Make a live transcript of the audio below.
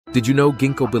Did you know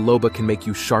Ginkgo Biloba can make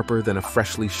you sharper than a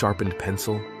freshly sharpened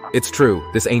pencil? It's true,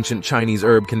 this ancient Chinese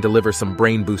herb can deliver some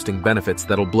brain-boosting benefits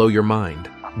that'll blow your mind.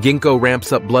 Ginkgo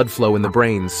ramps up blood flow in the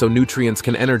brain so nutrients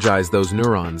can energize those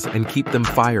neurons and keep them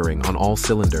firing on all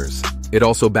cylinders. It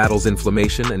also battles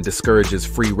inflammation and discourages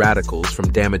free radicals from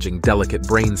damaging delicate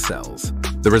brain cells.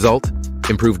 The result?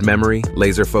 Improved memory,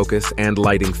 laser focus, and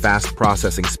lightning fast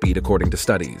processing speed according to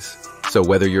studies. So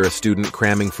whether you're a student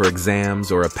cramming for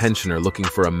exams or a pensioner looking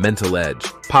for a mental edge,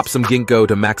 pop some Ginkgo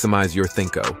to maximize your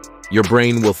thinko. Your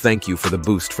brain will thank you for the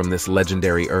boost from this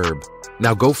legendary herb.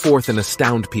 Now go forth and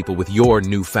astound people with your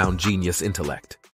newfound genius intellect.